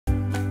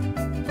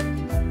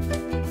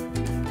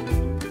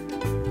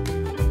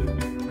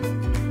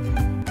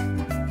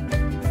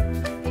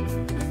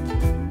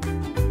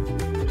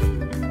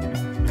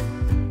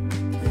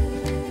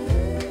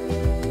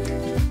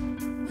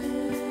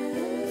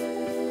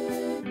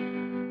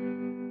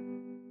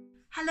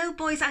Hello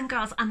boys and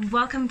girls, and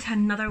welcome to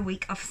another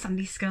week of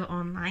Sunday School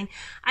Online.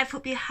 I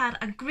hope you had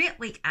a great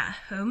week at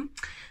home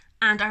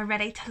and are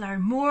ready to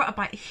learn more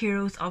about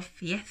heroes of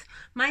faith.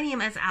 My name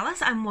is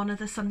Alice. I'm one of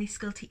the Sunday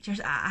School teachers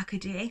at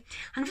Akadue,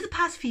 and for the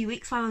past few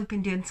weeks while we've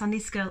been doing Sunday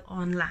School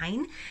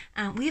Online,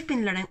 we've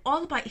been learning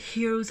all about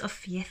heroes of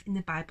faith in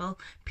the Bible,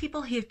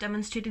 people who have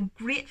demonstrated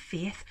great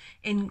faith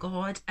in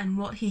God and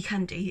what He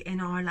can do in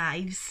our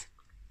lives.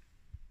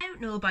 I don't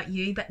know about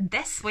you, but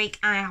this week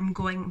I am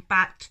going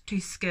back to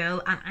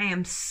school and I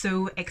am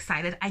so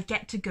excited. I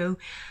get to go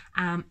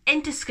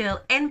into school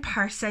in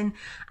person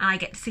and I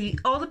get to see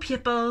all the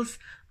pupils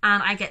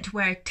and I get to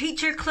wear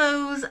teacher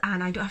clothes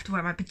and I don't have to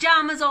wear my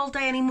pyjamas all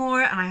day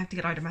anymore and I have to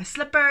get out of my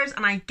slippers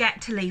and I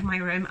get to leave my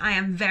room. I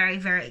am very,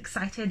 very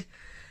excited.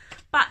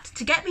 But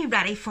to get me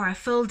ready for a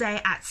full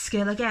day at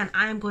school again,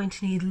 I am going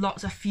to need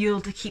lots of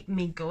fuel to keep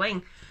me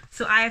going.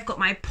 So I have got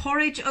my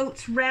porridge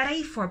oats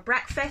ready for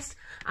breakfast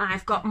and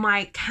I've got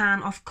my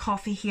can of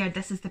coffee here.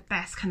 This is the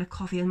best kind of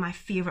coffee and my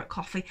favourite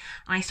coffee.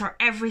 And I start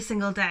every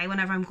single day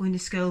whenever I'm going to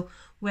school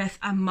with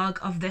a mug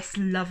of this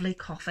lovely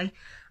coffee.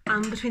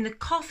 And between the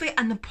coffee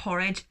and the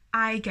porridge,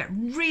 I get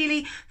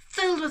really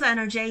filled with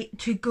energy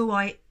to go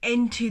out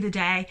into the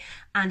day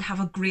and have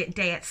a great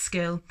day at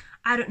school.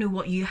 I don't know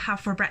what you have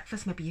for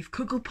breakfast. Maybe you've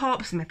Cocoa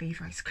Pops, maybe you've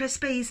Rice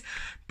Krispies,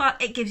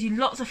 but it gives you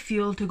lots of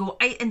fuel to go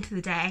out into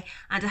the day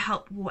and to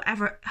help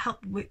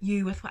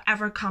you with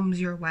whatever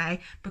comes your way,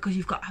 because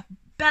you've got a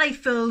belly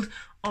filled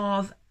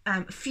of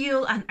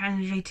fuel and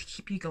energy to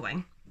keep you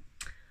going.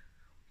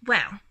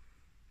 Well,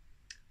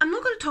 I'm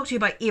not going to talk to you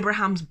about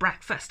Abraham's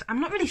breakfast. I'm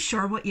not really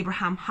sure what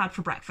Abraham had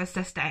for breakfast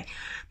this day,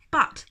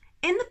 but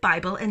in the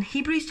Bible, in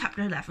Hebrews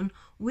chapter 11,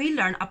 we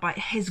learn about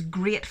his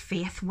great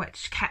faith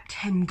which kept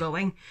him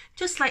going,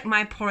 just like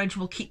my porridge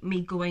will keep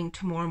me going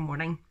tomorrow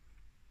morning.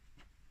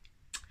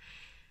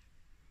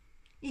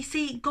 You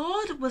see,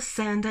 God was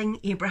sending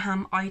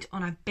Abraham out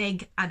on a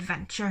big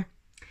adventure.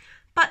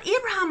 But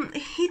Abraham,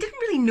 he didn't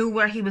really know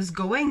where he was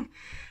going,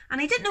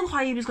 and he didn't know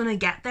how he was going to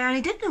get there, and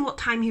he didn't know what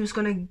time he was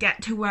going to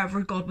get to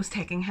wherever God was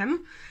taking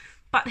him.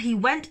 But he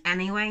went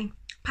anyway,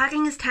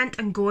 packing his tent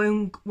and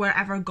going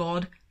wherever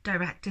God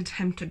directed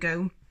him to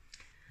go.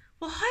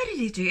 Well, how did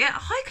he do it?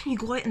 How can you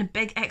go out in a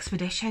big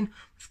expedition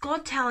with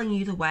God telling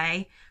you the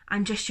way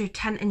and just your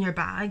tent in your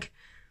bag?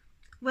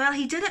 Well,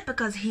 he did it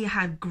because he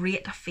had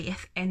great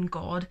faith in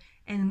God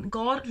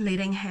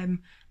leading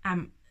him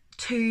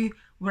to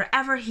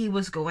wherever he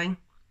was going.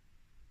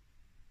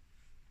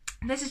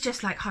 This is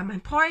just like how my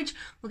porridge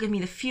will give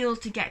me the fuel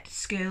to get to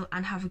school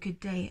and have a good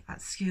day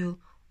at school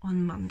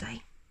on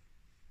Monday.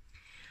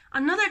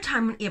 Another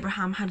time when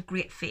Abraham had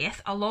great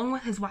faith, along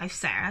with his wife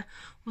Sarah,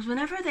 was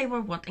whenever they were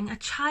wanting a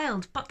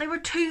child, but they were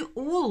too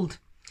old.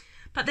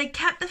 But they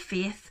kept the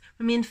faith,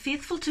 remained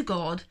faithful to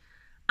God,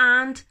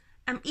 and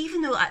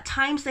even though at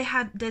times they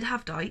did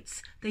have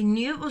doubts, they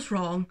knew it was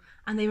wrong,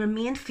 and they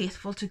remained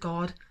faithful to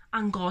God,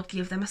 and God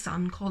gave them a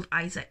son called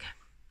Isaac.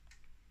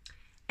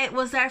 It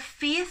was their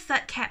faith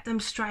that kept them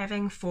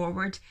striving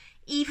forward,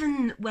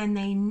 even when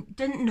they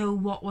didn't know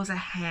what was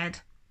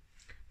ahead.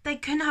 They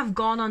couldn't have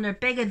gone on their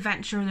big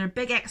adventure, their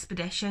big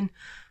expedition,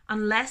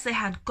 unless they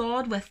had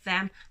God with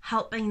them,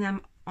 helping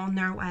them on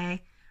their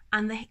way.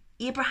 And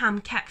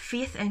Abraham kept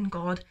faith in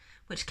God,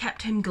 which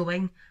kept him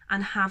going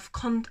and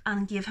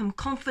gave him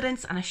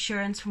confidence and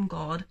assurance from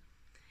God.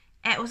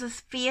 It was his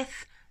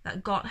faith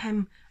that got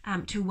him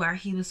to where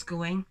he was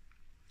going.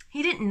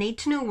 He didn't need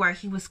to know where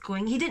he was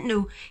going. He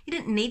didn't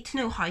need to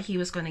know how he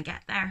was going to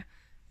get there.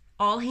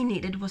 All he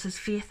needed was his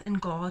faith in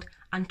God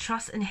and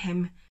trust in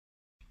Him.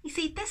 You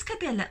see, this could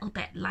be a little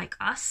bit like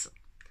us.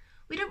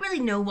 We don't really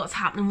know what's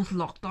happening with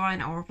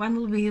lockdown, or when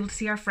we'll be able to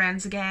see our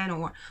friends again,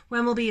 or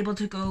when we'll be able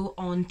to go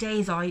on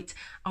days out,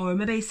 or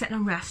maybe sit in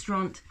a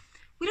restaurant.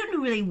 We don't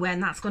know really when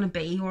that's going to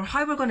be or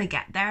how we're going to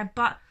get there,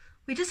 but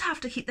we just have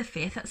to keep the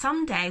faith that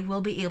someday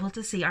we'll be able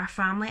to see our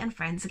family and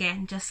friends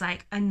again, just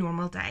like in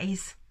normal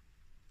days.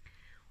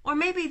 Or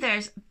maybe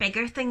there's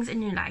bigger things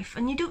in your life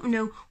and you don't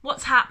know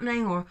what's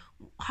happening or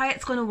how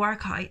it's going to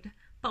work out.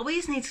 But we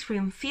just need to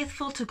remain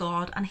faithful to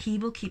God and He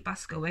will keep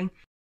us going.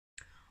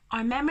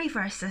 Our memory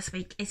verse this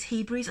week is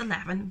Hebrews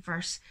 11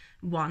 verse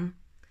 1.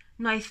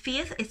 Now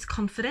faith is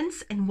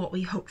confidence in what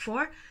we hope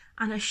for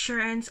and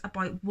assurance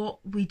about what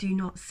we do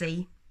not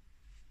see.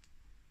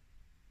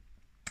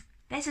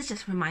 This is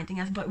just reminding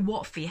us about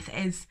what faith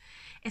is.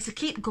 It's to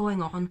keep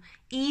going on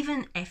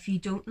even if you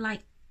don't,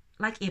 like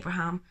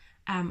Abraham,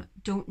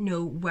 don't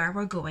know where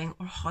we're going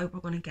or how we're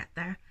going to get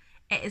there.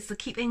 It is the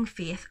keeping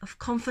faith of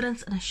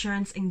confidence and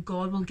assurance in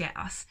God will get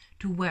us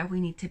to where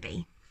we need to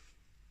be.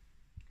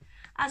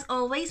 As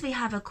always, we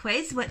have a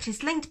quiz which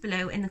is linked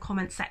below in the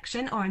comment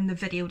section or in the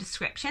video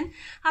description.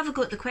 Have a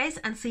go at the quiz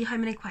and see how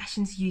many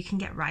questions you can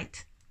get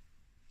right.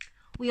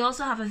 We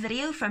also have a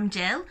video from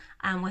Jill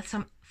with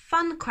some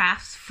fun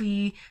crafts for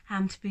you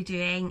to be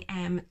doing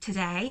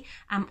today,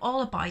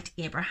 all about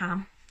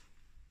Abraham.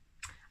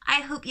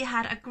 I hope you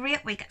had a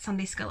great week at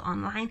Sunday School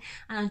Online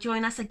and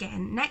join us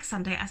again next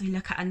Sunday as we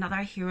look at another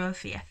hero of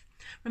faith.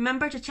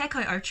 Remember to check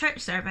out our church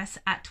service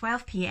at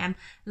 12 p.m.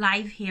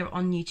 live here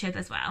on YouTube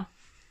as well.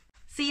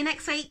 See you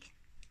next week.